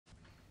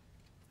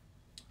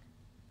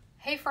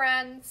Hey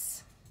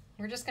friends,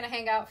 we're just going to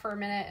hang out for a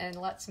minute and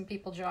let some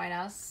people join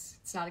us.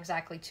 It's not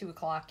exactly 2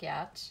 o'clock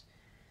yet.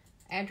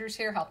 Andrew's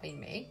here helping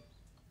me,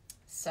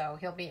 so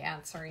he'll be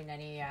answering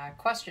any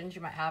questions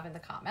you might have in the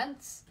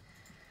comments.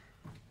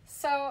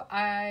 So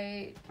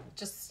I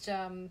just,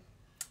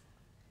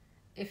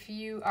 if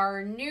you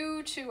are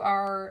new to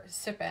our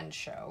sip-in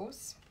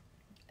shows,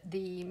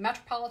 the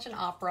Metropolitan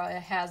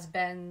Opera has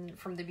been,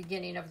 from the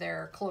beginning of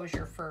their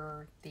closure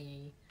for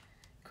the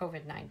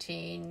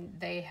COVID-19,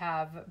 they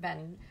have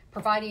been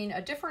providing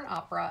a different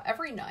opera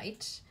every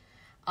night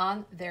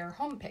on their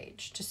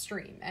homepage to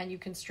stream. And you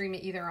can stream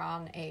it either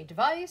on a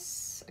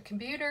device, a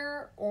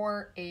computer,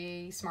 or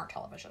a smart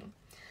television.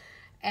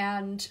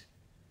 And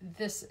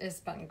this has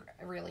been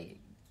really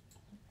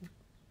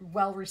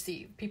well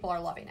received. People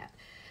are loving it.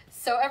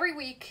 So every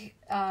week,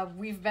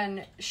 we've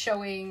been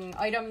showing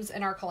items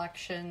in our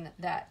collection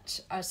that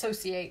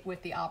associate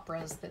with the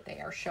operas that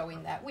they are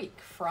showing that week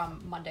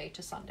from Monday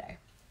to Sunday.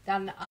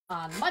 Then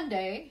on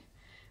Monday,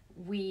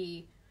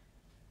 we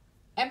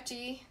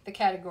empty the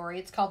category.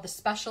 It's called the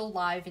Special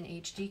Live in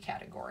HD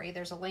category.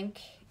 There's a link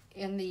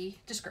in the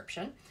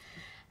description.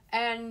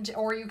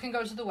 Or you can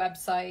go to the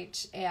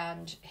website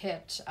and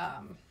hit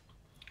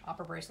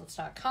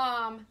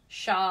operabracelets.com,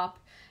 shop,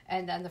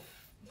 and then the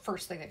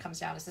first thing that comes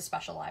down is the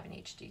Special Live in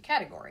HD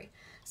category.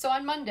 So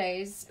on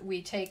Mondays,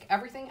 we take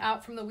everything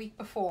out from the week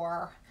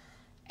before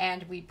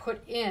and we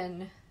put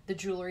in the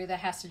jewelry that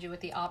has to do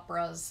with the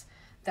operas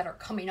that are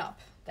coming up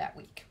that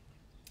week.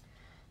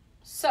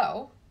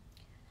 So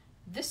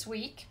this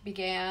week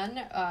began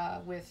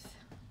with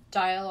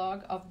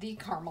Dialogue of the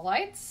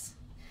Carmelites.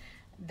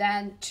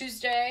 Then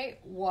Tuesday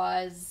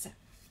was,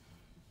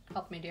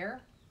 help me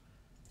dear,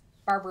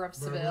 Barbara of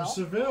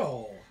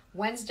Seville.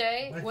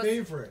 Wednesday was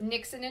favorite.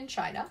 Nixon in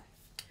China.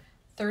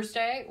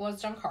 Thursday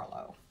was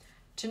Giancarlo.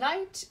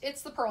 Tonight,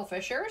 it's the Pearl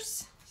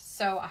Fishers.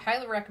 So I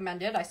highly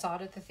recommend it. I saw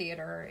it at the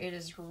theater. It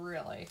is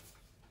really,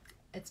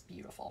 it's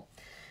beautiful.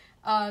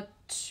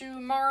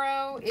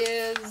 Tomorrow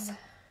is, Macbeth.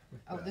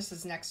 Oh, this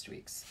is next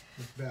week's.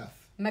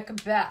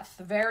 Macbeth.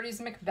 Verdi's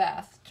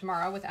Macbeth.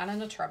 Tomorrow with Anna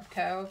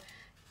Netrebko.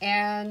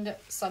 And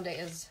Sunday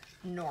is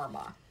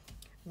Norma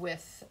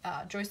with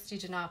Joyce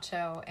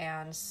DiDonato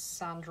and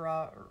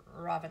Sandra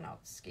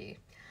Ravinotsky.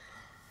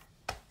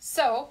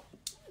 So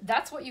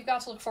that's what you've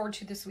got to look forward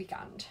to this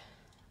weekend.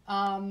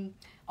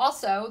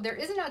 Also, there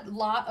isn't a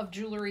lot of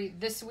jewelry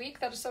this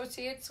week that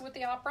associates with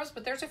the operas,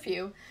 but there's a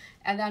few.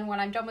 And then when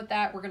I'm done with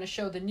that, we're going to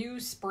show the new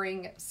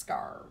spring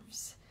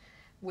scarves,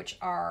 which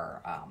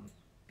are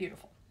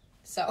beautiful.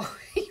 So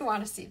you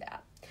want to see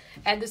that.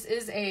 And this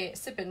is a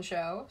sip-in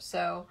show,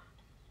 so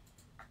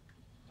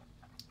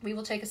we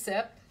will take a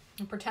sip.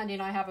 I'm pretending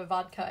I have a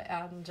vodka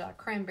and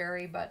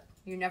cranberry, but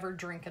you never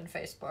drink in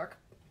Facebook.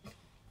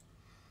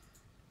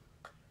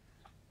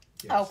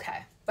 Yes. Okay.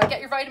 But get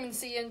your vitamin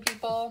C in,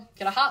 people.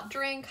 Get a hot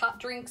drink. Hot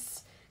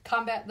drinks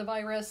combat the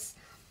virus.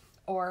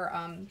 Or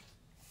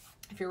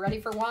if you're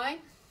ready for wine,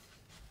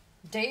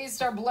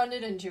 days are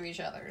blended into each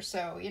other.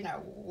 So, you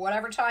know,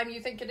 whatever time you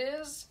think it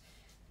is,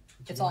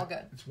 it's all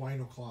good. It's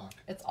wine o'clock.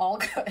 It's all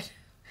good.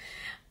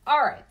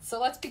 All right, so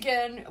let's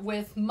begin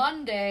with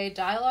Monday,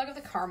 Dialogue of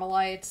the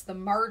Carmelites, the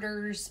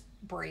Martyrs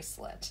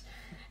Bracelet.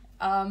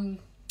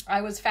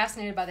 I was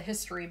fascinated by the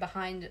history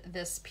behind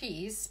this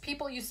piece.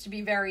 People used to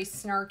be very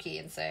snarky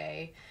and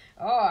say,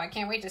 oh, I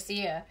can't wait to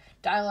see a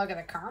Dialogue of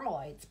the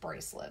Carmelites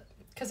bracelet.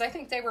 Because I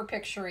think they were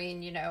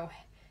picturing, you know,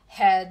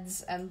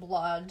 heads and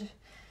blood.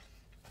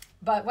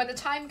 But when the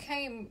time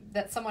came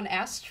that someone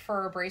asked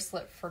for a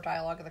bracelet for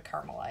Dialogue of the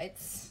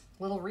Carmelites,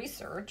 little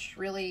research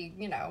really,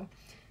 you know,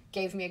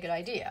 gave me a good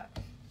idea.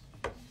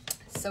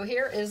 So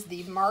here is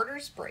the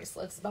Martyrs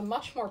bracelet. It's been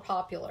much more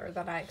popular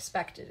than I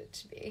expected it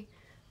to be.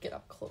 Get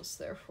up close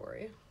there for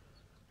you.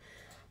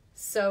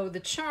 So the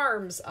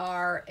charms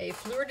are a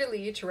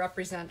fleur-de-lis to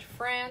represent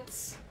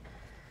France.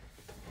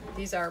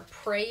 These are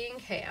praying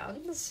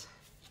hands.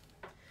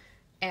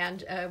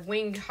 And a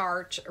winged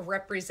heart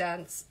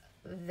represents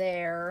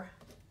their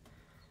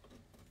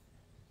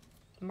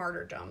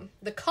martyrdom.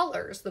 The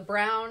colors, the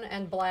brown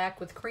and black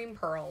with cream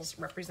pearls,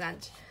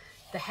 represent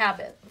the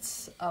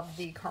habits of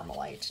the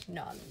Carmelite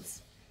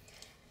nuns.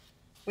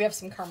 We have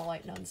some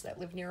Carmelite nuns that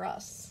live near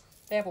us.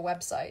 They have a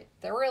website.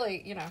 They're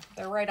really, you know,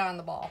 they're right on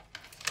the ball.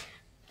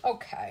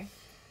 Okay.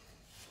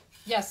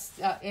 Yes,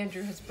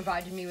 Andrew has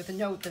provided me with a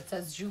note that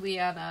says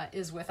Juliana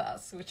is with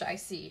us, which I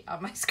see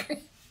on my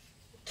screen.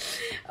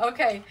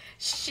 Okay,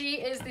 she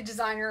is the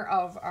designer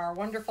of our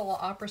wonderful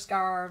opera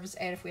scarves,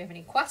 and if we have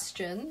any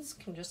questions,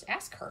 can just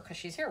ask her because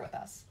she's here with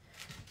us.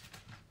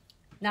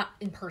 Not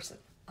in person,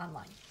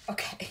 online.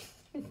 Okay.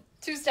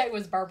 Tuesday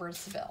was Barbara of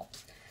Seville.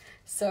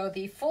 So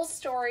the full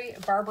story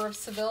Barbara of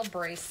Seville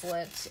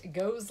bracelet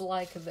goes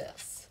like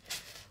this.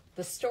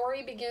 The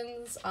story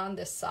begins on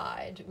this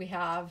side. We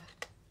have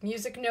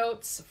music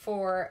notes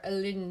for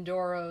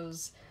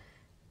Lindoro's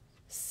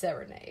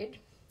Serenade.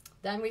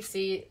 Then we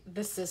see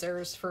the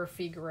scissors for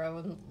Figaro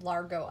and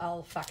Largo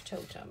al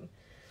Factotum.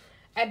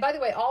 And by the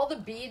way, all the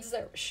beads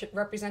that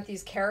represent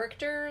these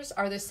characters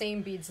are the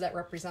same beads that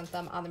represent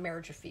them on the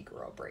Marriage of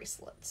Figaro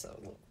bracelet. So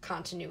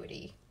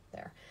continuity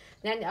there.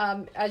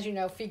 Then, as you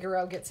know,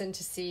 Figaro gets in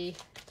to see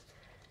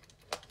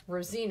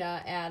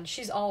Rosina, and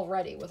she's all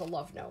ready with a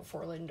love note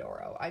for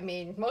Lindoro. I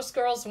mean, most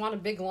girls want a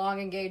big,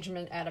 long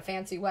engagement and a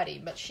fancy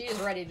wedding, but she is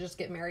ready to just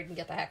get married and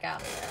get the heck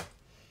out of there.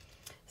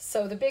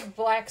 So the big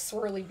black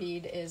swirly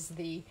bead is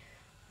the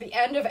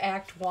end of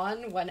Act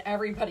 1, when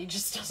everybody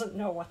just doesn't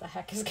know what the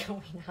heck is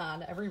going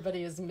on.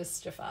 Everybody is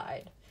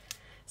mystified.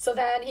 So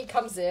then he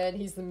comes in,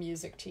 he's the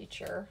music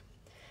teacher.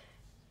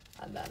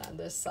 And then on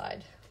this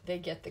side, they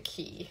get the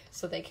key,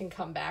 so they can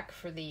come back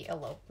for the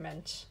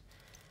elopement.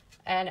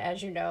 And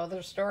as you know,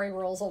 the story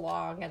rolls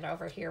along, and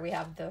over here we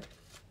have the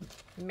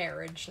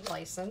marriage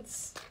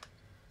license.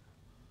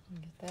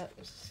 Get that,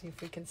 let's see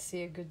if we can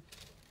see a good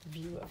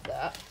view of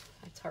that.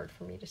 It's hard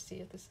for me to see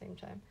at the same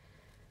time.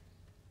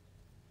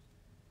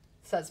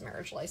 It says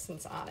marriage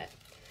license on it.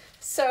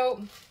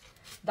 So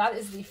that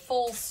is the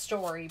full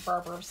story,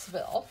 Barber of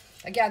Seville.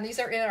 Again, these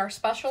are in our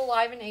special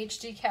Live in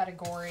HD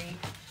category,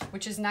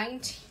 which is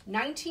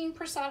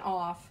 19%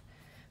 off,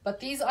 but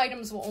these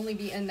items will only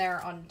be in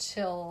there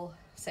until,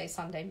 say,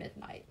 Sunday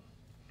midnight.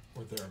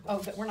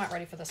 Oh, we're not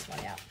ready for this one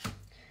yet.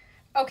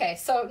 Okay,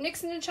 so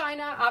Nixon in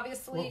China,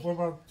 obviously. What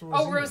about Rosina?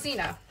 Oh,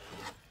 Rosina.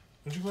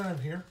 Would you go down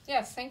here?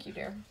 Yes, thank you,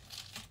 dear.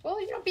 Well,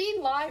 you know,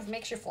 being live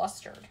makes you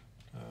flustered.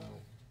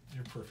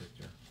 You're perfect,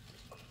 dear.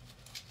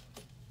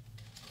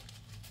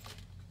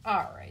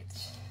 All right.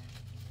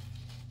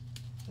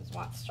 He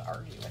wants to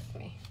argue with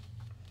me.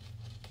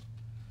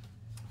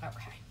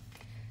 Okay.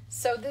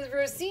 So the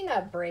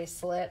Rosina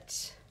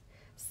bracelet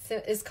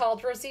is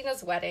called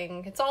Rosina's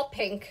Wedding. It's all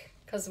pink,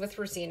 because with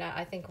Rosina,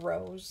 I think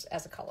rose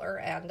as a color,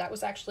 and that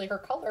was actually her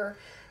color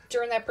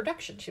during that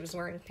production. She was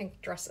wearing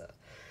pink dresses.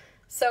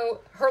 So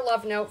her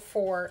love note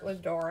for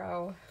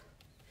Lindoro.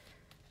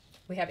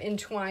 We have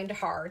entwined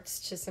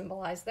hearts to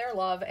symbolize their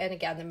love, and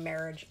again, the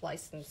marriage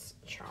license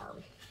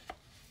charm.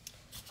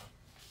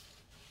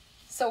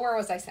 So where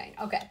was I saying?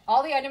 Okay,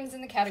 all the items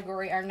in the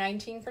category are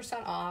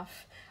 19%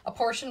 off. A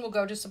portion will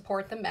go to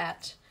support the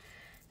Met,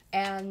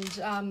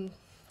 and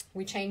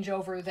we change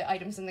over the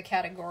items in the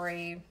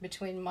category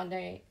between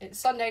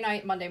Sunday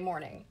night, Monday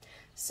morning.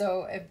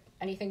 So if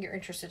anything you're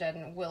interested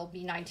in will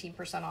be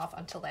 19% off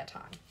until that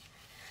time.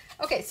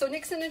 Okay, so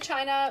Nixon in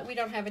China, we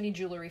don't have any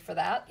jewelry for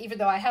that, even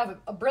though I have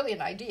a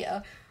brilliant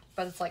idea,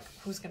 but it's like,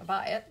 who's going to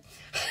buy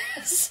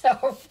it?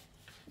 So,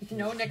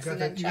 no Nixon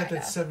in China. You got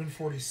that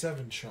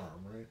 747 charm,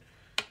 right?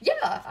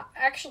 Yeah,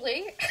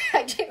 actually,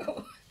 I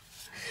do.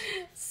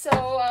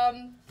 So,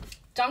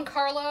 Don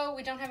Carlo,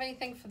 we don't have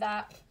anything for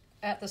that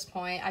at this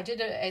point. I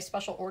did a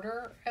special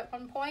order at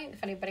one point.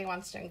 If anybody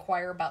wants to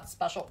inquire about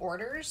special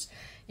orders,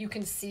 you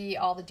can see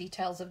all the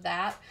details of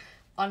that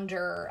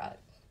under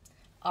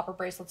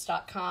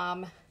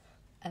operabracelets.com,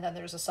 and then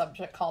there's a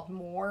subject called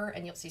More,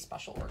 and you'll see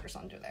special orders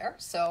under there.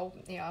 So,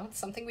 you know, it's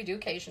something we do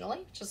occasionally,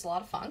 which is a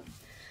lot of fun.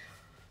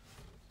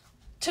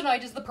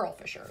 Tonight is the Pearl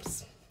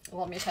Fishers.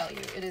 Let me tell you,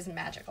 it is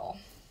magical.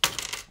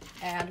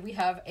 And we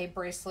have a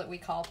bracelet we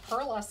call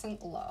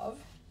Pearlescent Love.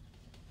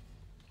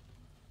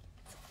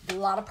 A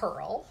lot of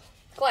pearl.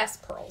 Glass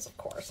pearls, of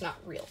course, not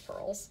real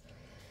pearls.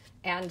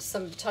 And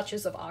some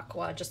touches of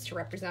aqua just to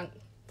represent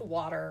the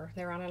water.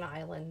 They're on an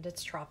island.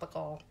 It's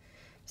tropical.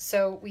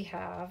 So we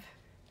have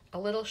a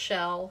little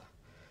shell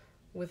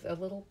with a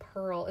little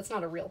pearl. It's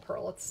not a real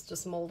pearl. It's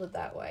just molded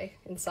that way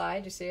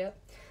inside. You see it?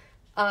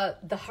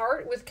 The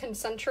heart with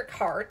concentric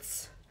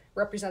hearts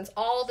represents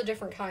all the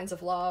different kinds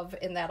of love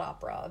in that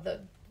opera.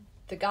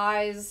 The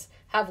guys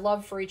have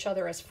love for each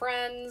other as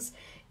friends.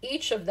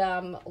 Each of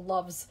them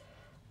loves...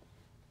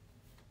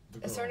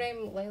 Is her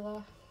name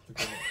Layla?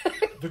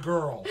 The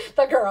girl.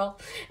 The girl.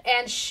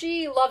 And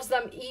she loves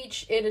them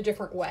each in a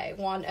different way.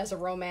 One as a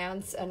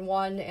romance, and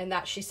one in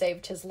that she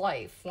saved his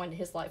life when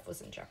his life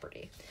was in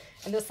jeopardy.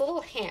 And this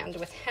little hand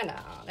with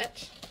henna on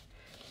it,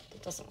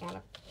 doesn't want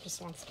to,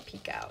 just wants to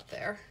peek out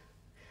there.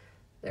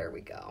 There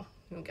we go.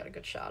 We'll get a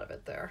good shot of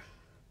it there.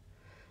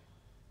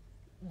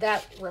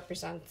 That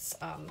represents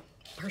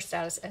her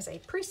status as a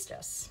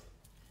priestess.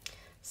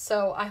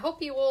 So I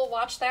hope you will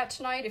watch that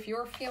tonight if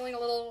you're feeling a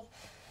little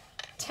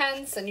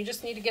tense and you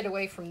just need to get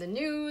away from the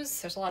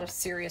news. There's a lot of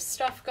serious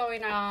stuff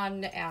going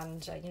on,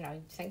 and you know,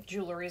 you think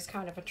jewelry is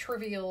kind of a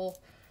trivial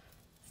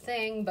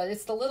thing, but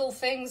it's the little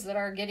things that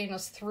are getting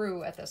us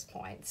through at this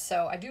point.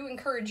 So I do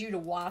encourage you to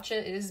watch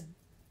it. It is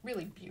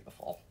really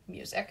beautiful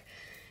music.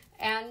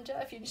 And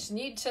if you just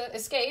need to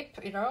escape,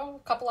 you know,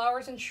 a couple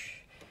hours in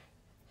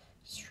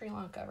Sri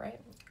Lanka, right?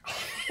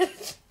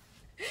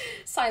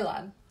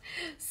 Ceylon.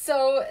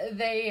 So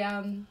they,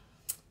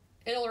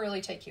 it'll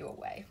really take you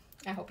away.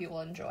 I hope you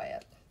will enjoy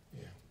it.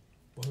 Yeah.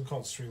 Wasn't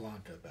called Sri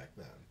Lanka back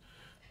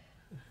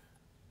then.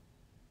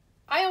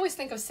 I always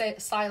think of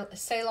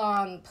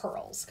Ceylon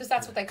pearls, because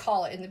that's what they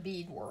call it in the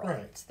bead world.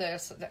 Right.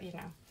 There's, you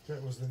know.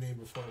 That was the name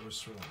before it was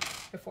Sri Lanka.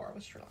 Before it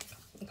was Sri Lanka.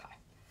 Okay.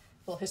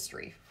 A little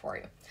history for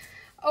you.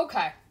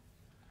 Okay.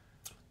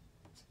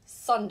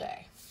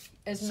 Sunday.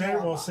 is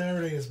Norma.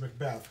 Saturday is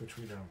Macbeth, which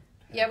we don't have.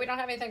 Yeah, we don't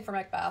have anything for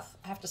Macbeth.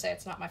 I have to say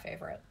it's not my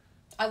favorite.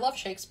 I love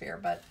Shakespeare,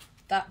 but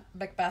that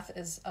Macbeth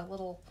is a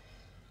little...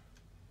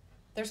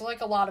 There's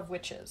like a lot of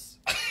witches.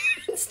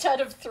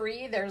 Instead of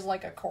 3, there's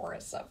like a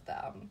chorus of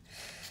them.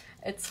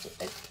 It's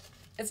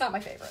not my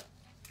favorite.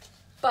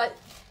 But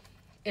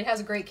it has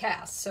a great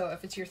cast, so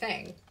if it's your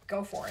thing,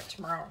 go for it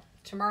tomorrow.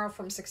 Tomorrow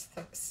from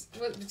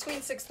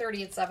between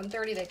 6:30 and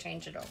 7:30, they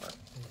change it over.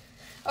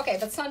 Okay,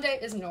 but Sunday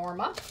is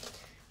Norma.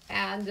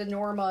 And the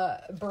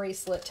Norma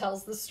bracelet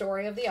tells the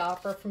story of the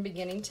opera from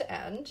beginning to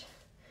end.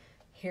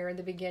 Here in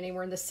the beginning,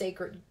 we're in the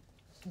sacred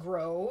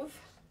grove.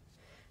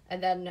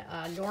 And then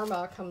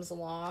Norma comes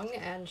along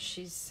and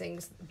she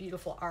sings the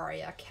beautiful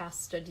aria,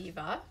 Casta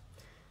Diva,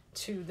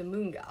 to the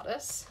moon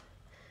goddess.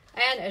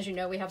 And as you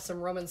know, we have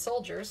some Roman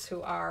soldiers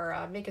who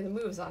are making the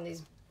moves on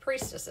these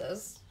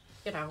priestesses.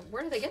 You know,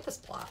 where do they get this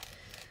plot?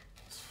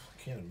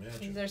 I can't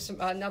imagine. There's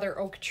another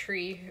oak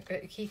tree.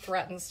 He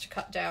threatens to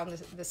cut down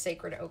the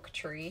sacred oak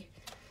tree.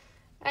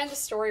 And the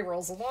story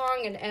rolls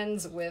along and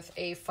ends with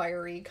a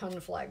fiery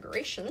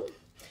conflagration.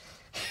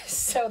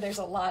 So there's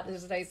a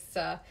nice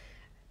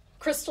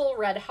crystal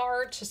red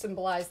heart to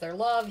symbolize their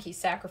love. He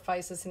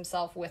sacrifices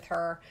himself with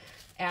her,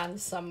 and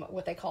some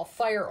what they call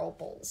fire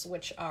opals,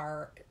 which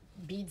are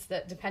beads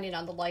that, depending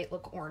on the light,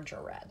 look orange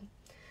or red.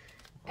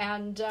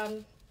 And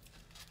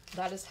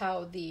that is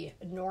how the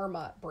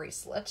Norma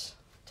bracelet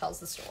tells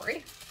the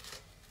story.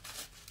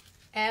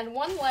 And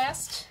one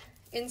last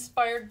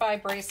inspired by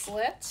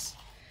bracelet,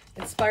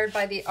 inspired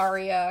by the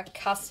aria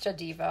Casta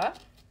Diva.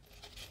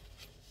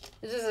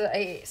 This is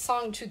a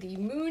song to the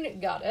moon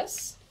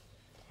goddess,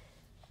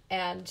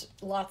 and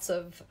lots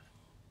of,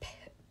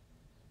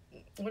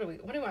 what do we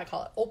want to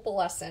call it?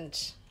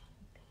 Opalescent,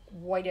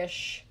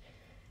 whitish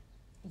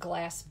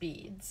glass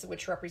beads,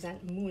 which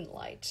represent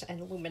moonlight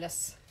and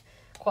luminous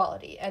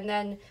quality. And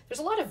then there's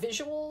a lot of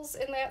visuals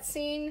in that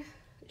scene.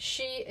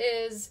 She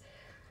is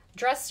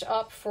dressed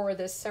up for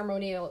this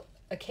ceremonial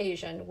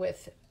occasion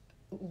with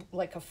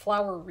like a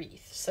flower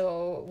wreath.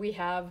 So we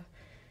have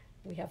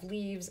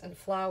leaves and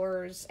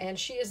flowers, and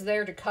she is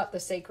there to cut the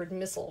sacred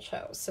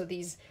mistletoe. So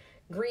these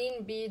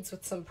green beads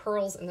with some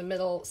pearls in the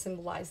middle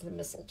symbolize the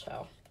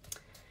mistletoe.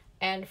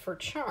 And for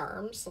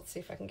charms, let's see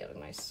if I can get a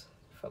nice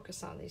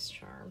focus on these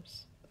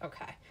charms.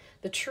 Okay.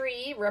 The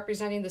tree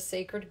representing the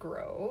sacred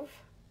grove.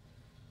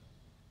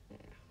 I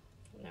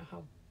don't know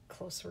how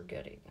close we're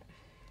getting.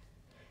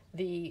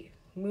 The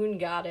moon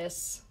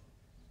goddess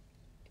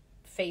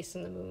face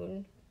in the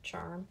moon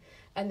charm.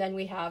 And then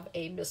we have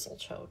a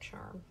mistletoe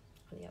charm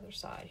on the other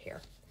side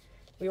here.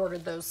 We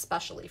ordered those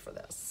specially for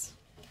this.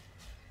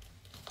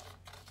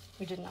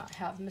 We did not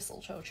have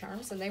mistletoe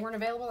charms, and they weren't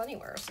available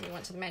anywhere, so we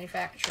went to the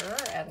manufacturer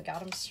and got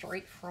them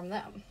straight from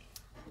them.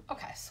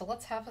 Okay, so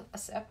let's have a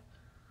sip.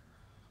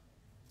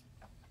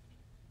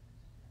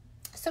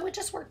 So it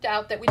just worked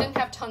out that we didn't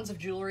have tons of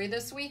jewelry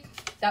this week.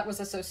 That was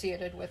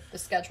associated with the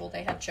schedule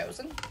they had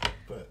chosen.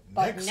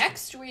 But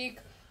next week,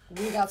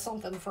 we got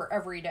something for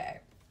every day.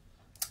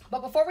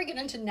 But before we get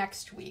into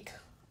next week,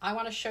 I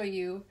want to show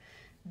you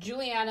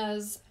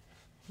Juliana's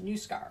new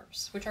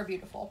scarves, which are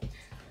beautiful.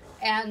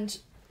 And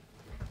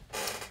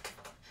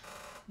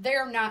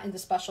they're not in the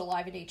special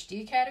Live in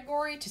HD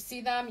category. To see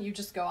them, you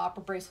just go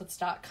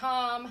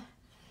operabracelets.com,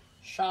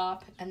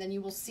 shop, and then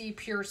you will see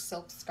pure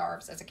silk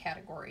scarves as a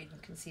category, and you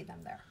can see them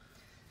there.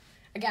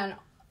 Again,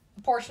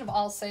 a portion of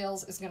all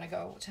sales is going to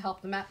go to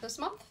help the Met this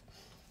month.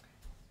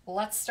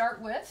 Let's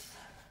start with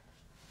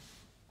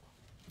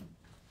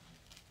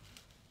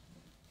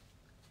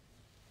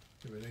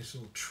you have a nice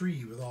little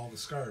tree with all the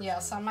scarves.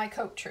 Yes, on my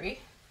coat tree.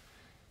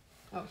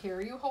 Oh, here,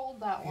 you hold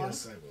that one.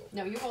 Yes, I will.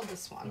 No, you hold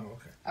this one. Oh,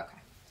 okay. Okay.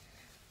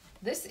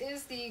 This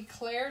is the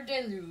Clair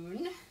de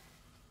Lune,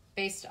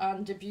 based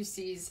on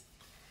Debussy's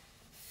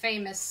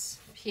famous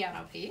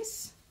piano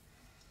piece.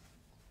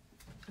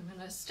 I'm going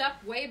to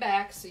step way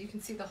back so you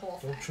can see the whole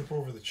thing. Don't trip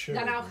over the chair.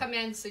 Then I'll come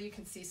in so you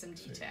can see some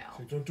detail.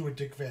 So don't do a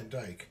Dick Van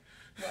Dyke.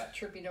 What,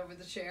 tripping over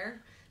the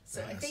chair?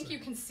 So I Yes, think you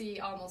can see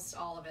almost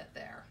all of it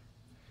there.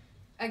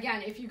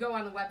 Again, if you go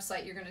on the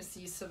website, you're going to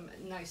see some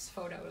nice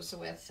photos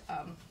with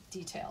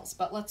details,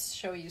 but let's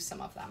show you some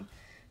of them.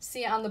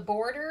 See on the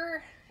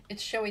border,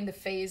 it's showing the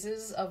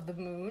phases of the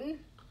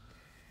moon,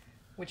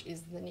 which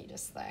is the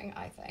neatest thing,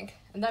 I think.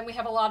 And then we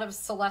have a lot of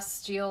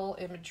celestial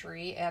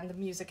imagery and the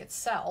music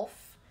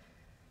itself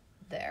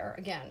there.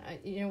 Again,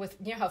 you know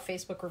how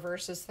Facebook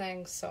reverses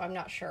things, so I'm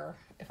not sure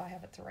if I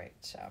have it the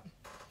right,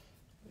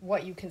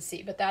 what you can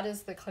see, but that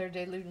is the Clair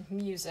de Lune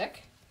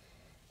music.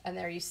 And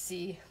there you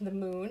see the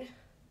moon.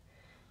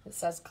 It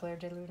says Clair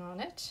de Lune on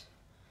it.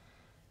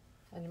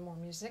 And more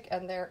music.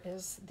 And there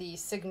is the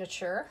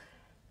signature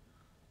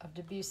of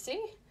Debussy.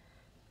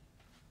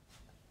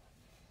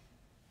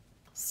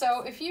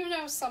 So if you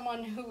know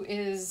someone who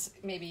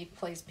maybe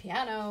plays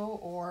piano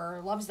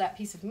or loves that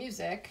piece of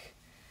music,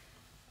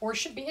 or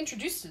should be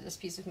introduced to this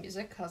piece of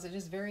music because it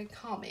is very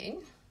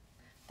calming,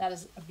 that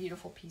is a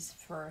beautiful piece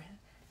for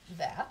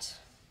that.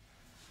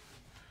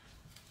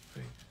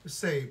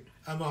 Say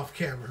I'm off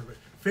camera,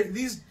 but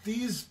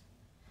these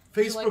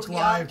Would you like Facebook to be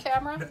Live. on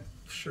camera? No,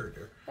 sure,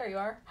 dear. There you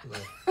are.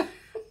 Hello.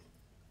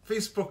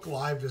 Facebook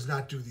Live does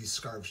not do these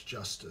scarves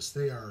justice.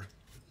 They are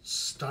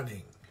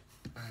stunning.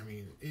 I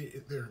mean,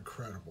 they're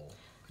incredible.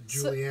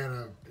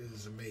 Juliana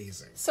is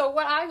amazing. So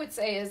what I would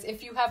say is,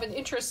 if you have an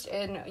interest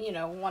in,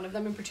 one of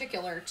them in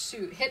particular,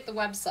 to hit the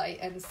website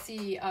and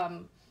see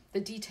the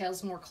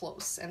details more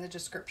close and the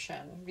description,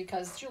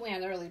 because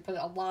Juliana really put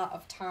a lot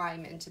of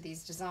time into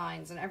these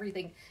designs and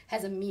everything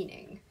has a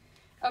meaning.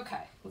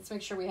 Okay, let's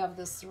make sure we have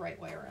this the right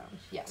way around.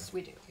 Yes,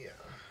 we do. Yeah.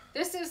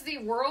 This is the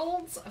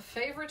world's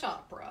favorite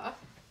opera.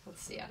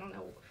 Let's see, I don't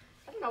know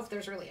if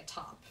there's really a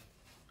top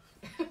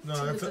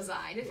No, to the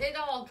design. It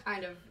all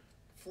kind of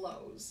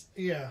flows.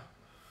 Yeah.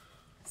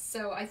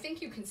 So I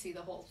think you can see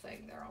the whole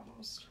thing there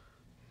almost.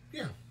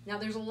 Yeah. Now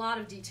there's a lot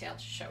of detail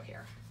to show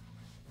here.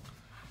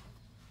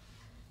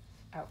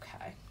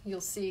 Okay, you'll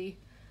see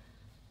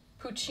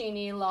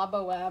Puccini, La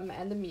Boheme,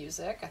 and the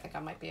music. I think I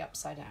might be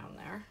upside down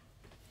there.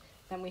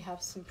 Then we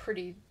have some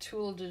pretty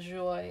toile de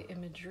joie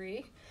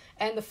imagery.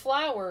 And the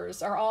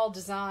flowers are all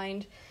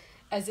designed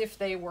as if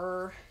they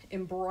were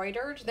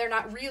embroidered. They're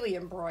not really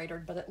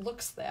embroidered, but it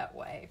looks that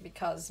way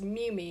because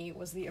Mimi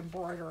was the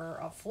embroiderer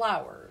of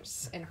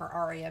flowers in her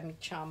aria Mi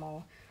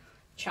Chiamo,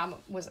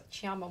 was it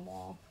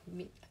Chiamamo?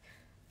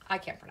 I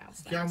can't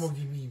pronounce that. Chiamo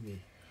di Mimi.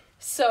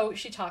 So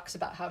she talks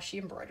about how she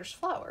embroiders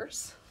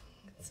flowers.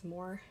 It's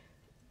more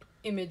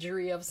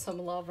imagery of some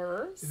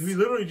lovers. We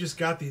literally just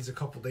got these a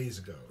couple days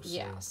ago. So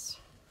Yes.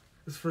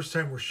 This is the first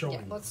time we're showing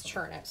them. Let's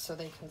turn it so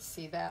they can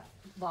see that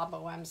La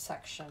Boheme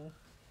section.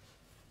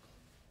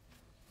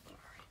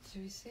 Do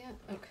we see it?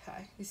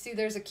 Okay. You see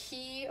there's a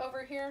key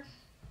over here?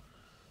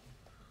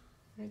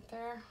 Right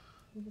there.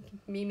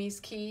 Mimi's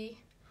key.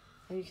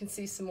 And you can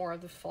see some more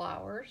of the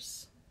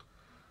flowers.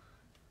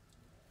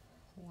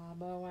 La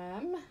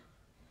Boheme.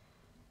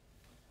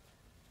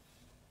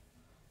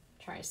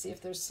 Trying to see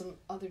if there's some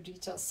other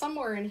details.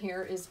 Somewhere in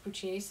here is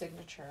Puccini's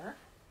signature.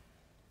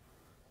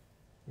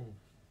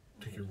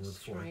 Take your word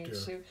for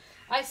it, dear.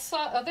 I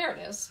saw, oh, there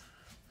it is.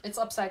 It's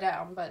upside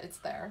down, but it's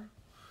there.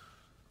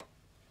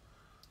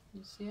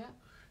 You see it?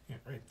 Yeah,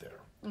 right there.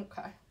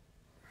 Okay.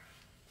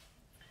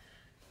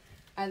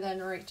 And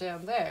then right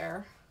down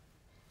there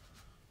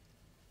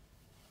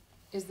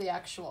is the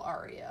actual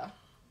aria.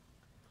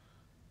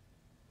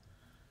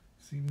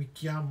 Si mi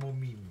chiamo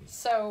Mimi.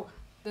 So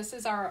this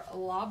is our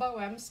La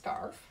Boheme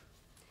scarf.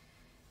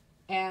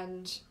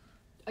 And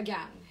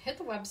again, hit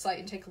the website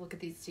and take a look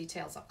at these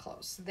details up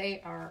close. They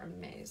are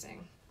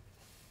amazing.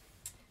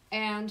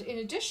 And in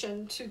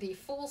addition to the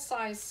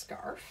full-size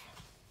scarf,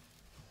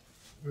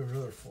 We have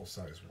another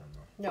full-size one,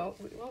 though. no,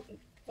 well,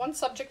 one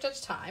subject at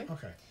a time.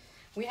 Okay.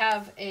 We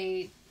have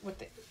what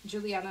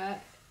Juliana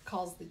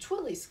calls the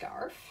twilly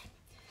scarf,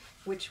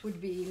 which would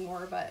be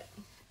more of an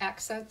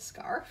accent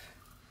scarf.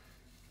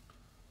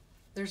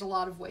 There's a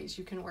lot of ways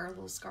you can wear a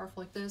little scarf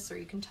like this, or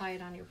you can tie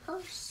it on your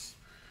purse,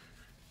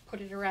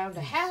 put it around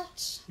a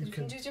hat. You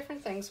can do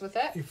different things with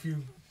it.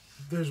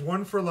 There's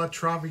one for La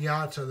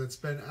Traviata that's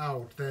been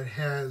out that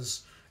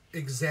has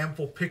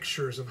example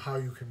pictures of how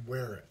you can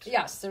wear it.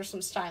 Yes, there's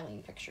some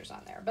styling pictures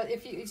on there. But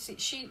if you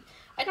see,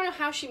 I don't know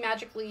how she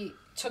magically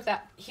took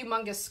that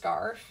humongous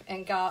scarf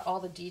and got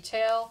all the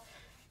detail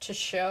to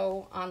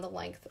show on the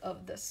length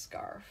of this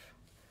scarf.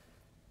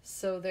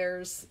 So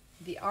there's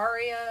the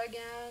aria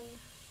again.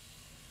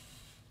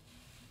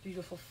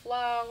 Beautiful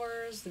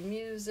flowers, the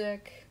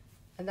music.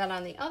 And then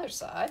on the other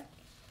side,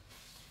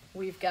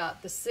 we've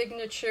got the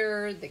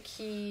signature, the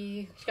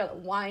key. She's got a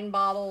wine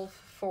bottle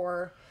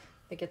for,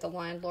 they get the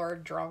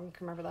landlord drunk,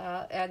 remember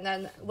that? And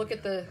then look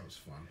at the That was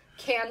fun.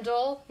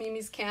 candle,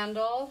 Mimi's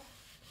candle.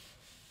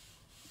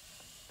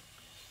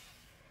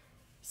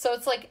 So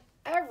it's like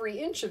every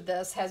inch of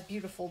this has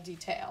beautiful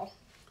detail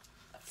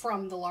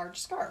from the large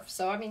scarf.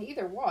 So, I mean,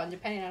 either one,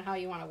 depending on how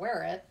you want to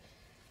wear it,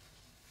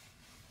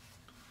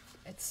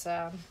 it's,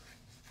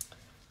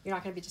 you're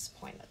not going to be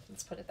disappointed.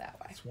 Let's put it that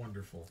way. It's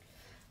wonderful.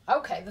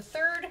 Okay, the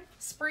third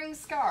spring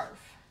scarf.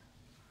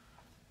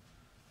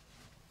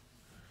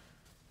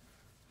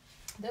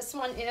 This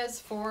one is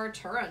for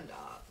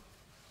Turandot.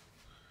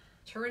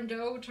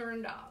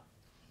 Turandot.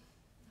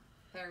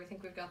 There, we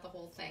think we've got the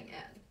whole thing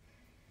in.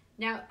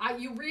 Now,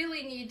 you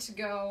really need to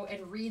go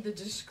and read the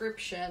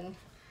description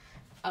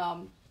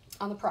on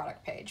the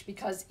product page,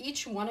 because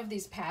each one of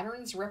these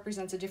patterns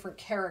represents a different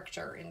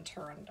character in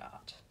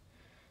Turandot.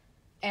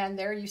 And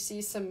there you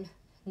see some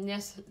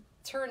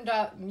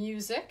Turandot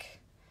music.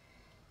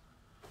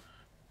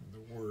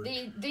 The word.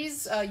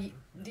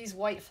 These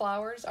white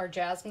flowers are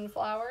jasmine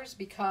flowers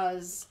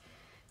because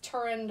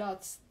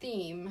Turandot's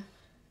theme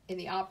in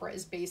the opera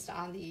is based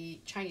on the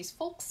Chinese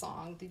folk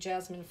song, the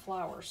Jasmine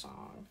Flower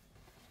Song.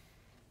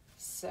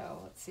 So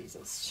let's see,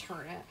 let's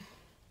turn it.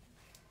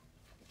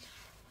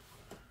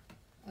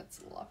 That's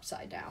a little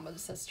upside down, but it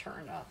says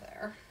Turandot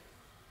there.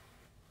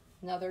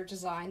 Another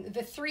design.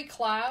 The three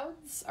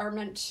clouds are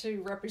meant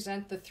to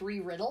represent the three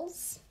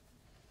riddles.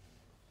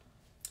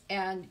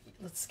 And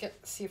let's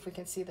see if we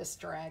can see this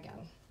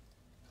dragon.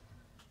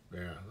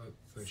 Yeah.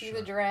 See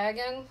the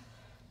dragon?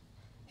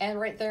 And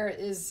right there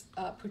is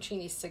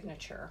Puccini's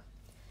signature.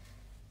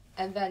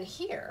 And then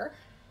here,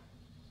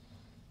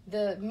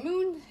 the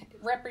moon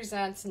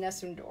represents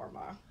Nessun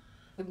Dorma,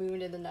 the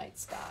moon in the night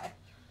sky.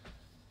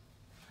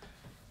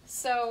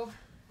 So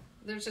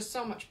there's just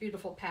so much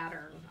beautiful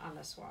pattern on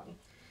this one.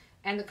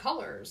 And the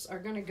colors are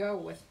going to go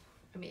with,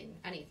 I mean,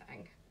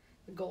 anything.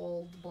 The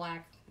gold,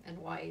 black, and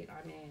white.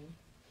 I mean,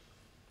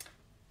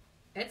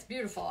 it's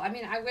beautiful. I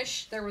mean, I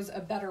wish there was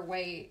a better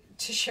way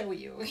to show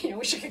you. You know,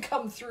 wish I could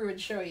come through and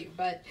show you.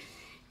 But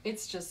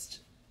it's just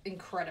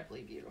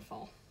incredibly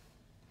beautiful.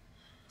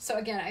 So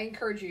again, I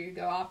encourage you to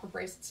go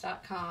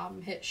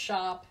operabracelets.com, hit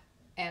shop,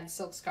 and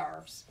silk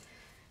scarves,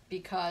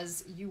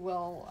 because you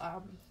will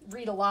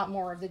read a lot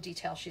more of the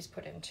detail she's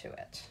put into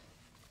it.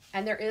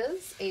 And there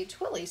is a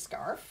Twilly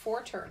scarf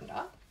for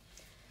Turanda.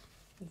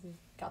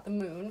 Got the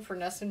moon for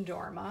Nessun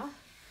Dorma,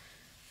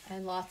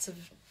 and lots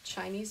of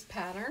Chinese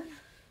pattern.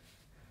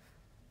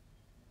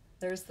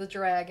 There's the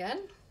dragon.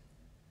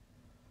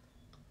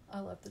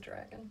 I love the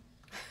dragon.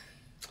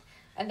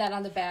 And then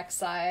on the back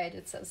side,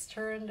 it says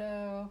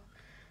Turando.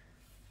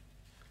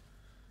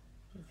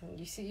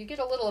 You see, you get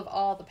a little of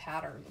all the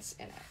patterns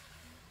in it.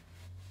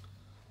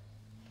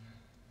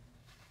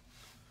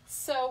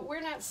 So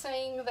we're not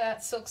saying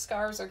that silk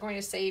scarves are going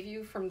to save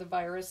you from the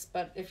virus,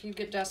 but if you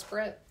get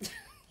desperate,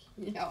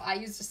 you know, I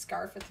used a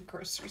scarf at the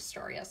grocery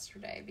store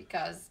yesterday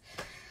because...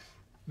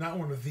 Not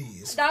one of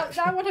these.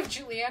 Not one of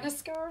Juliana's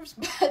scarves,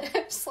 but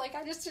I was like,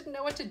 I just didn't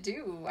know what to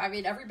do. I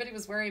mean, everybody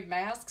was wearing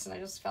masks, and I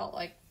just felt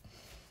like,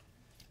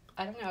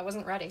 I don't know, I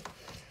wasn't ready.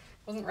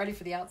 Wasn't ready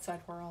for the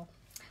outside world.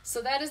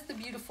 So that is the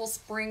beautiful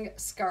spring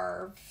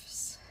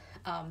scarves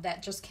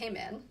that just came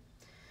in.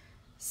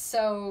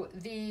 So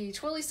the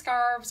Twilly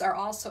scarves are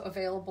also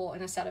available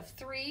in a set of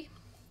 3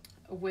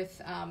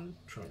 with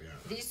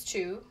these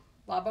 2,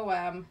 La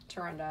Boheme,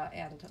 Turanda,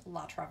 and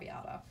La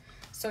Traviata.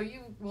 So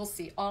you will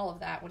see all of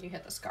that when you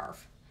hit the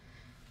scarf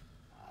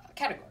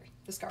category,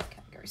 the scarf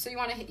category. So you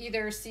want to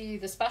either see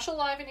the special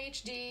live in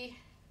HD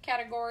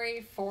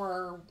category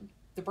for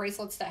the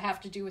bracelets that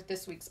have to do with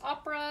this week's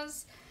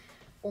operas,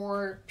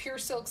 or pure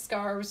silk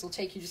scarves will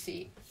take you to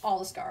see all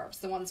the scarves,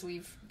 the ones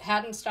we've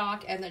had in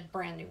stock and the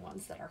brand new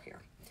ones that are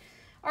here.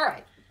 All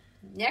right,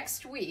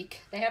 next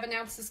week they have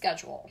announced the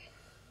schedule.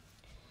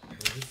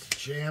 It's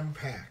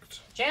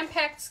jam-packed.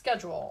 Jam-packed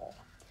schedule.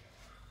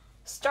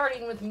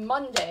 Starting with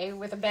Monday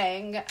with a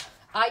bang,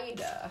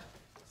 Aida.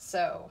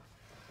 So,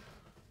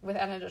 with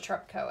Anna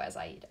Netrebko as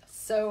Aida.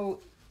 So,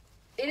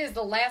 it is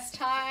the last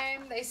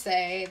time they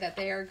say that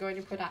they are going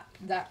to put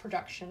that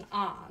production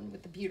on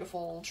with the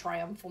beautiful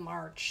triumphal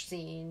march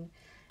scene.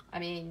 I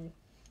mean,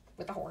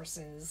 with the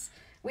horses.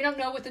 We don't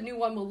know what the new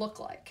one will look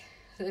like.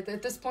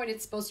 At this point,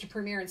 it's supposed to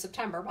premiere in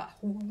September, but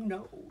who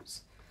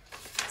knows?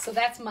 So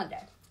that's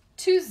Monday.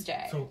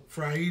 Tuesday. So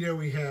for Aida,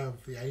 we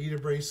have the Aida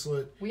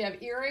bracelet. We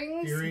have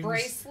earrings.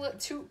 Bracelet,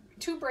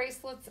 two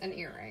bracelets and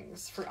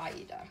earrings for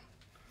Aida.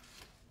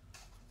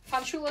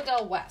 Fanciulla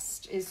del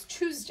West is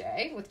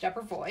Tuesday with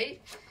Deborah Voigt,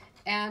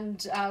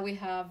 and we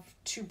have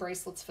 2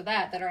 bracelets for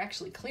that are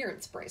actually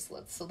clearance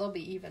bracelets, so they'll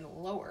be even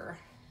lower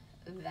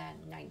than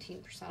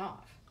 19%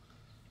 off.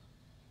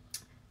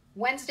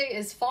 Wednesday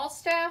is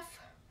Falstaff,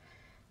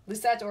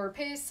 Lisette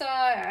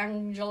Oropesa,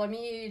 Angela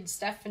Mead,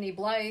 Stephanie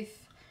Blythe.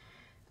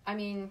 I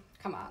mean,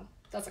 come on,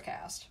 that's a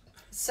cast.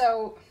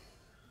 So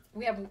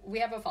we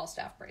have a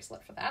Falstaff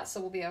bracelet for that, so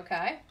we'll be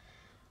okay.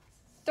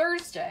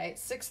 Thursday,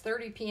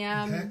 6:30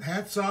 p.m.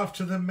 Hats off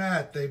to the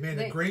Met. They made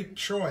a great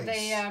choice.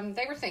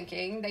 They were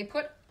thinking. They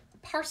put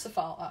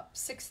Parsifal up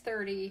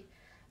 6:30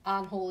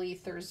 on Holy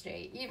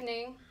Thursday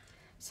evening,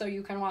 so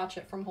you can watch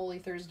it from Holy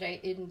Thursday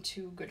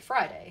into Good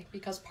Friday,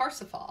 because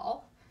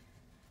Parsifal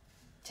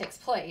takes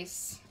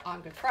place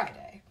on Good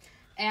Friday,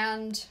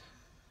 and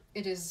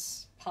it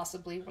is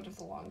possibly one of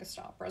the longest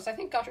operas. I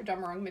think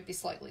Götterdämmerung may be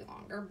slightly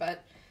longer,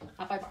 but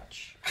not by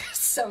much.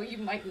 So you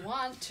might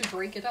want to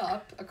break it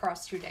up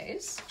across 2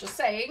 days. Just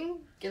saying,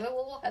 get a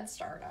little head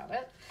start on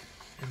it.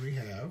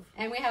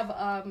 And we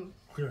have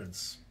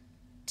clearance.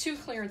 2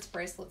 clearance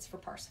bracelets for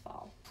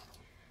Parsifal.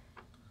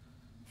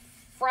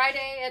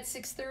 Friday at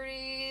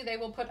 6:30, they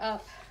will put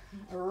up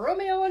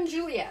Romeo and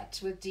Juliet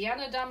with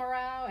Diana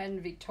Damorau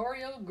and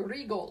Vittorio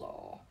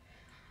Grigolo.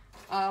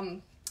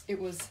 It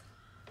was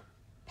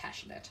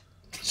passionate,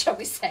 shall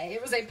we say.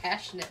 It was a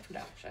passionate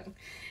production.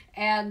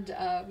 And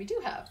we do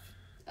have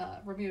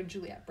Romeo and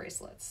Juliet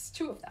bracelets,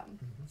 2 of them.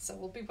 Mm-hmm. So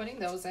we'll be putting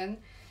those in.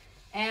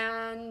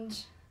 And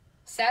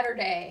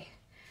Saturday,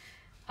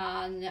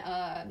 on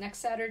next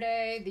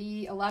Saturday,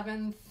 the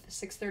 11th,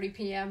 6:30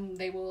 p.m.,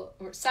 they will,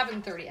 or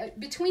 7:30.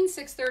 Between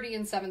 6:30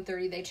 and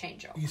 7:30, they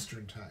change over.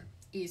 Eastern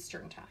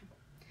time.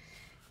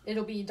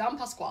 It'll be Don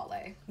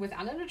Pasquale with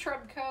Anna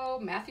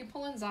Netrebko, Matthew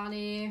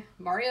Polenzani,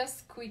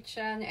 Marius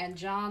Cuicen, and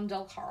John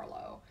Del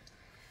Carlo.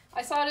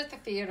 I saw it at the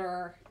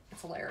theater.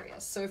 It's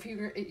hilarious. So if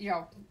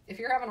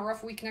you're having a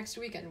rough week next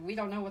week, and we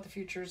don't know what the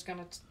future is going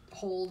to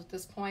hold at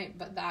this point,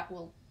 but that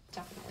will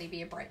definitely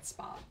be a bright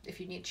spot if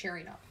you need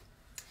cheering up.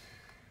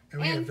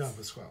 And we have Don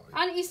Pasquale.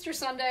 On Easter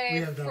Sunday, We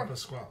have Don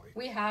Pasquale.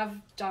 we have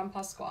Don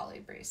Pasquale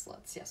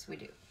bracelets. Yes, we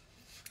do.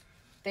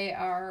 They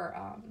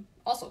are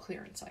also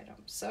clearance items.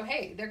 So,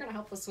 hey, they're going to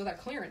help us with our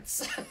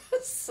clearance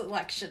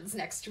selections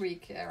next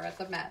week or at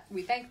the Met.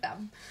 We thank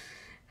them.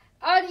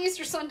 On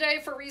Easter Sunday,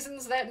 for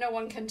reasons that no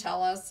one can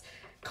tell us,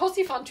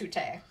 Così fan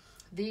tutte,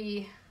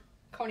 the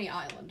Coney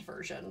Island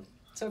version.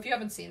 So if you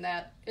haven't seen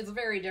that, it's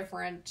very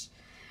different.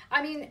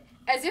 I mean,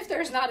 as if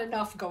there's not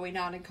enough going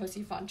on in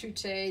Così fan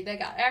tutte. They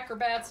got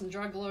acrobats and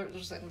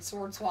jugglers and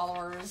sword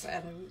swallowers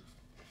and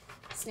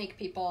snake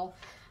people.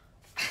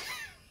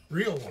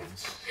 Real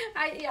ones.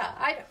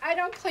 I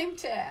don't claim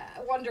to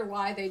wonder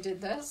why they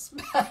did this,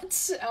 but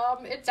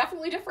it's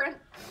definitely different.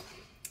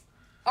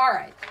 All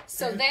right,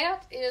 so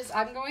that is.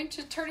 I'm going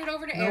to turn it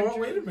over to Andrew. No,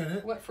 wait a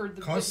minute. What for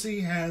the?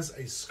 Così has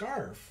a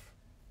scarf,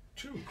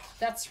 too.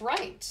 That's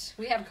right.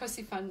 We have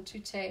Così fan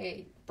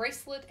tutte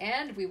bracelet,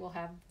 and we will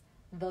have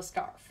the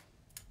scarf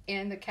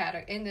in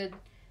the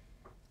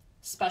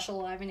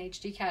special Live in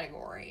HD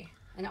category,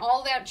 and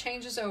all that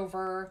changes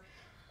over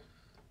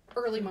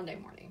early Monday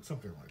morning.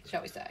 Something like that,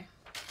 shall we say?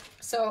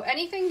 So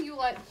anything you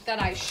like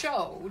that I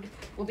showed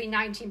will be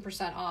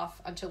 19%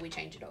 off until we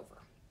change it over.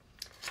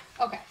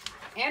 Okay.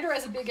 Andrew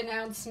has a big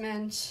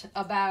announcement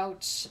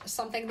about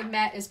something the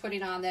Met is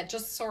putting on that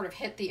just sort of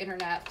hit the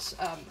internet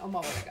a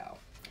moment ago.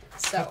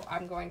 So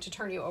I'm going to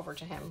turn you over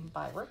to him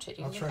by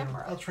rotating the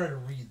camera. I'll try to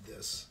read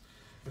this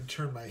and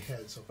turn my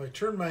head. So if I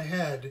turn my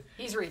head...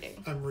 He's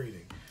reading. I'm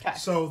reading. Okay.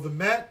 So the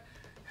Met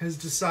has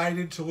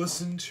decided to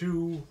listen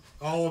to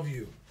all of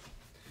you.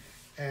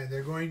 And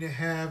they're going to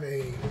have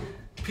a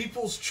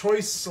People's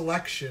Choice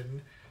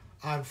selection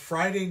on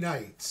Friday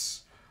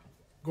nights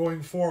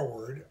going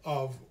forward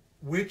of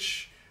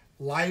which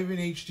Live in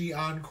HD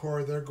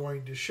encore they're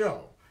going to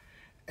show.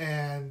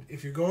 And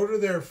if you go to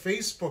their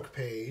Facebook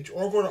page,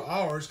 or go to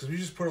ours, because we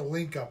just put a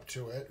link up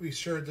to it, we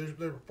shared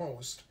their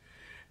post,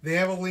 they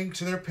have a link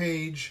to their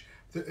page.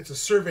 It's a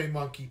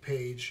SurveyMonkey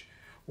page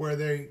where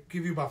they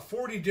give you about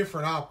 40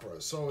 different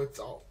operas. So it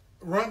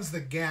runs the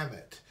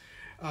gamut.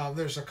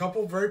 There's a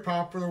couple very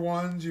popular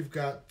ones. You've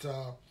got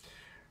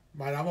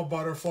Madama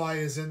Butterfly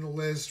is in the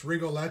list.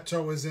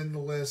 Rigoletto is in the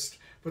list.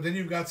 But then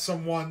you've got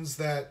some ones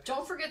that...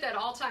 Don't forget that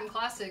all-time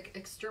classic,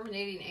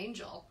 Exterminating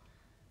Angel.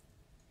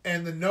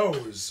 And The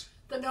Nose.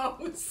 The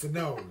Nose. The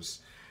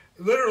Nose.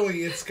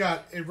 Literally, it's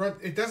got...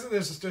 It doesn't...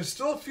 There's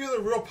still a few of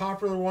the real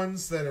popular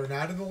ones that are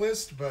not in the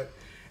list, but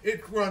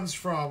it runs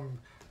from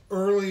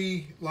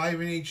early Live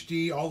in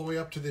HD all the way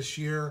up to this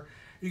year.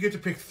 You get to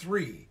pick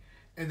 3.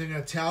 And they're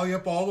going to tally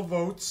up all the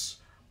votes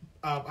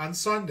on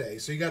Sunday.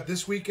 So you got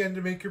this weekend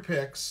to make your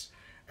picks.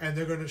 And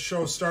they're going to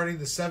show, starting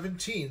the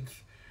 17th,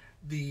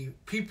 the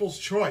People's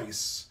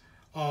Choice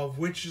of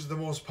which is the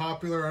most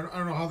popular. I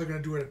don't know how they're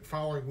going to do it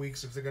following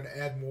weeks, if they're going to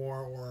add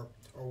more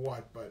or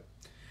what. But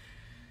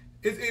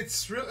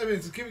it's really, I mean,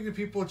 it's giving the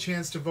people a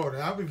chance to vote.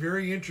 And I'll be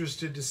very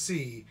interested to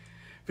see,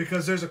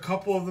 because there's a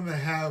couple of them that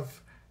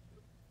have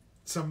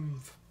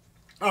some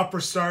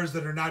opera stars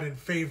that are not in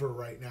favor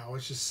right now.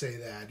 Let's just say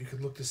that. You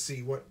can look to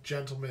see what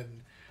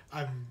gentleman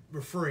I'm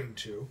referring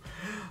to.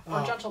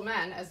 Or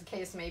gentlemen, as the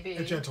case may be.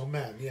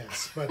 Gentlemen,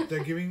 yes. But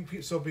they're giving...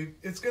 it's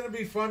going to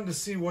be fun to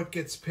see what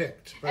gets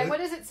picked. And what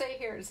does it say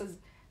here? It says,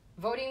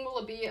 voting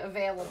will be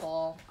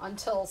available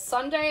until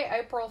Sunday,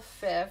 April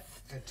 5th.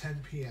 At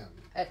 10 p.m.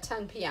 At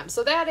 10 p.m.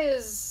 So that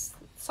is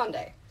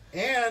Sunday.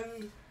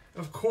 And,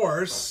 of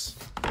course,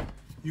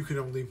 you can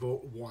only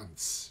vote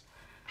once.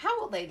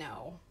 How will they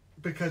know?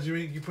 Because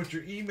you put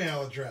your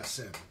email address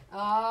in.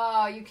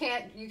 Oh, you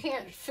can't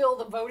fill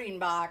the voting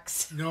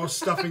box. No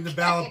stuffing the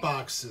ballot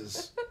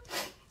boxes.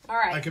 All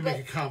right. I can make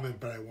a comment,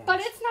 but I won't. But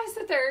it's nice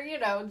that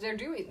they're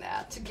doing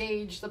that to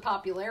gauge the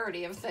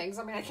popularity of things.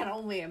 I mean, I can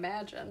only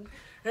imagine.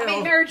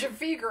 Marriage of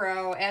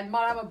Figaro and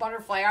Madama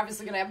Butterfly are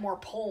obviously going to have more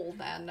pull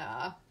than...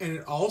 And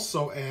it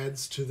also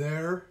adds to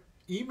their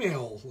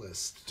email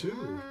list,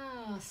 too.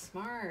 Ah,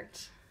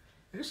 smart.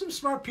 There's some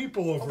smart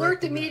people over there.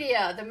 Alert the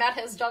media. The Met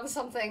has done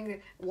something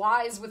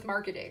wise with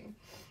marketing.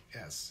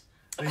 Yes.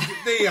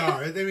 They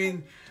are. I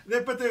mean,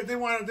 but they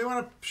want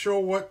to show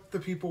what the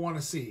people want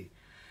to see.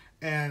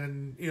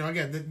 And,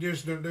 again,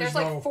 there's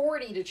like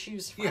 40 to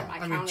choose from. Yeah,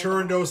 I mean,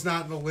 Turando's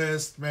not in the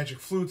list. Magic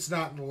Flute's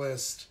not in the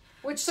list.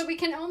 So we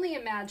can only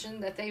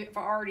imagine that they've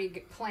already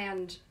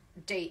planned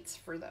dates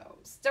for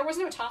those. There was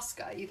no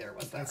Tosca either,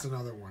 was there? That's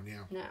another one,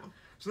 yeah. No.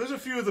 So there's a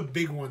few of the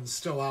big ones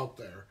still out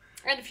there.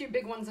 And a few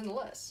big ones in the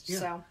list. Yeah.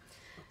 So,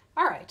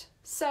 all right.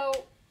 So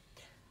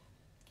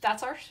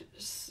that's our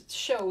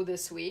show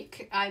this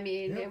week. I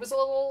mean, It was a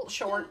little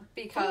short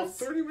because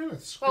 30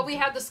 minutes. Well, we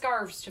had the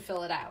scarves to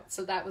fill it out,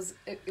 so that was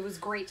it was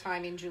great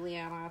timing,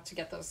 Juliana, to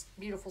get those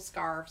beautiful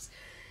scarves.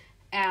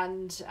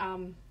 And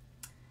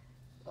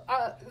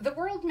the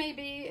world may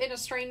be in a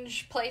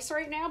strange place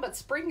right now, but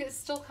spring is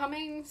still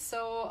coming,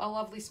 so a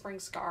lovely spring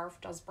scarf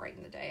does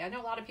brighten the day. I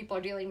know a lot of people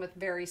are dealing with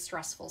very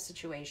stressful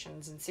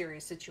situations and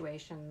serious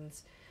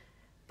situations,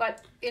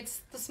 but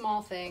it's the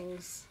small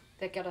things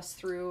that get us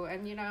through.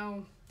 And,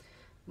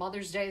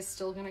 Mother's Day is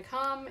still going to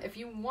come. If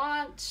you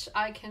want,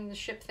 I can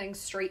ship things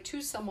straight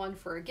to someone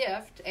for a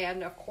gift.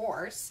 And of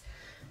course,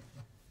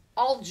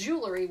 all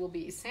jewelry will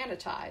be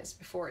sanitized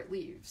before it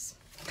leaves.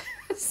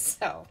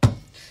 So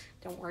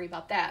don't worry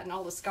about that. And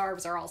all the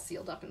scarves are all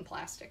sealed up in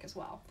plastic as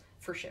well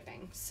for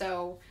shipping.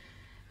 So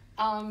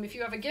if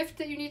you have a gift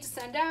that you need to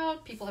send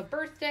out, people have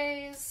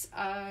birthdays,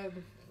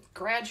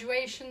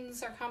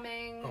 graduations are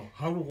coming. Oh,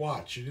 how to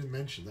watch. You didn't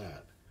mention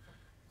that.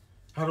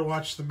 How to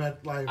watch the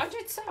Met live. I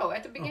did so.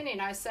 At the beginning,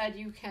 I said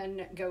you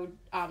can go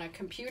on a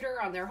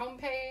computer on their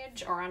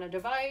homepage or on a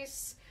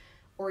device,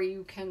 or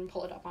you can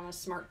pull it up on a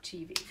smart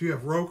TV. If you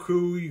have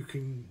Roku, you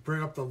can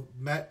bring up the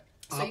Met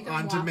So you can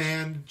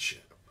on-demand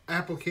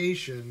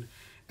application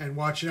and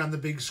watch it on the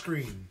big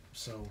screen.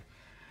 So,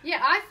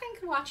 yeah, I think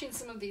watching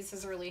some of these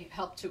has really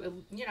helped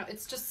to,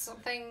 it's just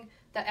something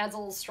that adds a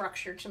little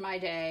structure to my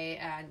day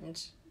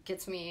and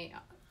gets me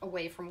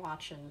away from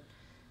watching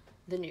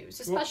the news,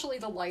 especially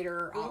the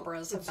lighter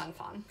operas have been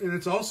fun. And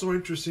it's also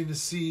interesting to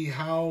see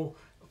how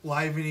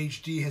Live in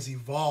HD has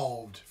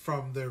evolved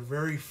from their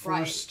very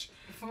first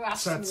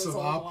sets of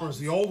operas.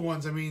 The old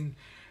ones, I mean,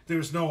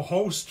 there's no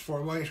host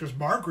for it. Because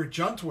Margaret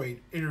Juntwaite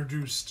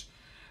introduced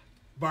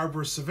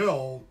Barbara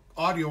Seville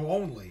audio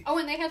only. Oh,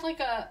 and they had like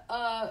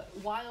a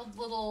wild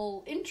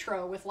little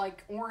intro with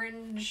like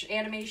orange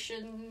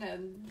animation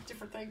and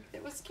different things.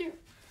 It was cute.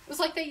 It was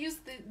like they used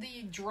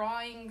the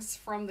drawings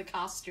from the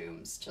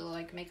costumes to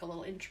like make a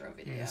little intro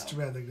video. Yeah, it's too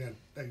bad that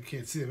I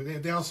can't see it.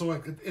 But they also,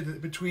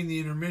 like, between the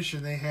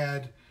intermission, they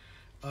had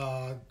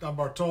Don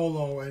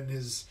Bartolo and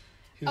his.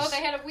 Oh,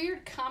 they had a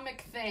weird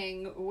comic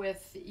thing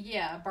with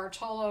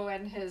Bartolo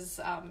and his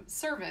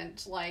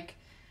servant, like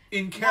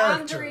in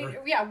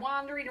character,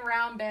 wandering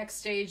around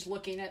backstage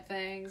looking at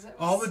things. It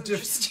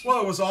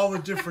was all the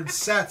different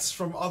sets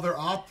from other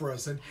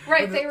operas, and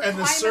they were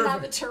climbing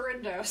on the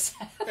Turandot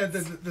set. And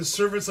the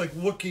servant's like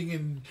looking,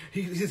 and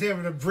he's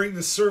having to bring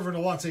the servant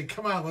along, saying,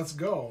 "Come on, let's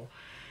go."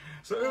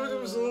 So it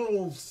was a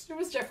little. It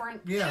was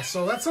different. Yeah,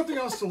 so that's something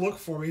else to look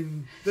for. I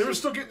mean, they were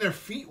still getting their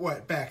feet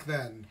wet back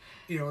then,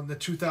 in the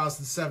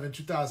 2007,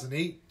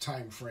 2008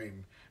 time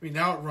frame. I mean,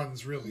 now it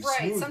runs really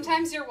smoothly. Right.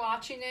 Sometimes you're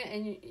watching it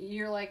and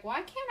you're like,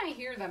 why can't I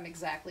hear them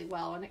exactly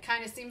well? And it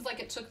kind of seems like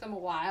it took them a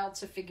while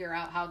to figure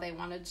out how they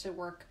wanted to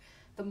work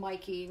the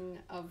miking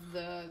of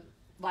the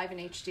Live in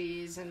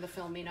HDs and the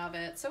filming of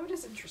it. So it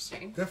is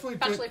interesting. Definitely.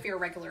 Especially if you're a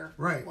regular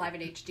Live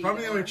in HD.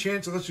 Probably the only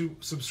chance unless you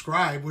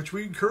subscribe, which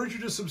we encourage you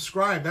to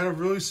subscribe. That'll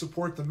really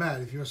support the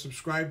Met if you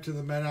subscribe to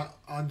the Met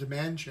On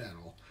Demand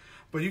channel.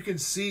 But you can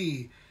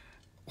see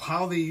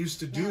how they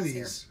used to do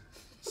these.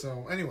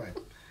 So anyway.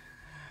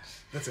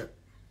 That's it.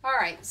 All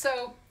right.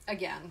 So,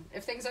 again,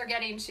 if things are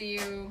getting to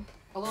you,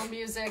 a little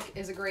music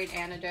is a great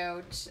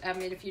antidote. I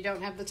mean, if you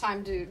don't have the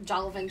time to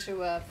delve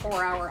into a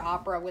 4-hour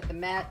opera with the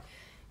Met,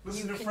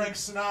 listen to Frank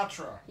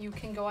Sinatra. You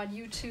can go on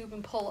YouTube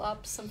and pull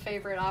up some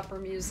favorite opera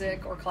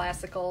music or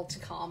classical to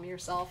calm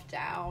yourself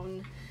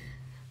down.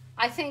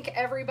 I thank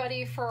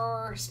everybody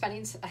for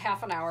spending a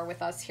half an hour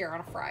with us here on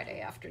a Friday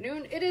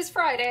afternoon. It is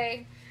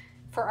Friday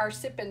for our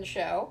sip-in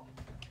show.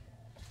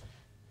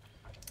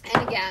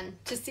 And again,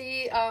 to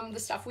see the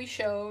stuff we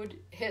showed,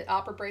 hit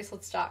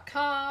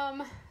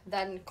operabracelets.com,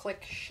 then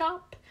click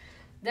shop.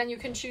 Then you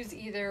can choose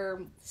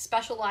either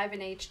special Live in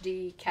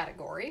HD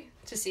category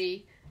to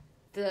see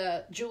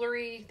the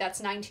jewelry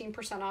that's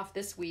 19% off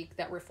this week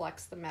that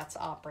reflects the Met's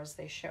operas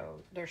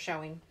they're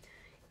showing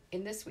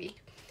in this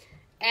week.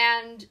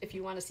 And if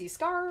you want to see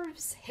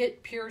scarves,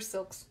 hit Pure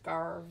Silk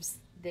Scarves.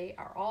 They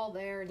are all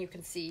there, and you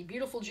can see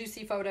beautiful,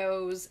 juicy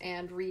photos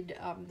and read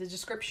the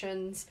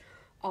descriptions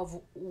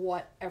of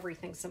what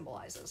everything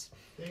symbolizes.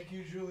 Thank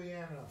you,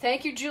 Juliana.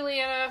 Thank you,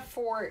 Juliana,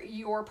 for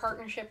your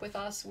partnership with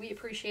us. We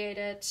appreciate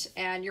it,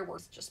 and your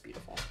work is just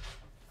beautiful.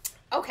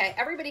 Okay,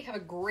 everybody have a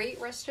great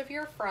rest of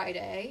your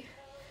Friday.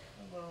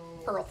 Hello.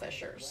 Pearl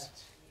Fishers.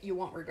 You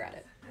won't regret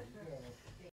it.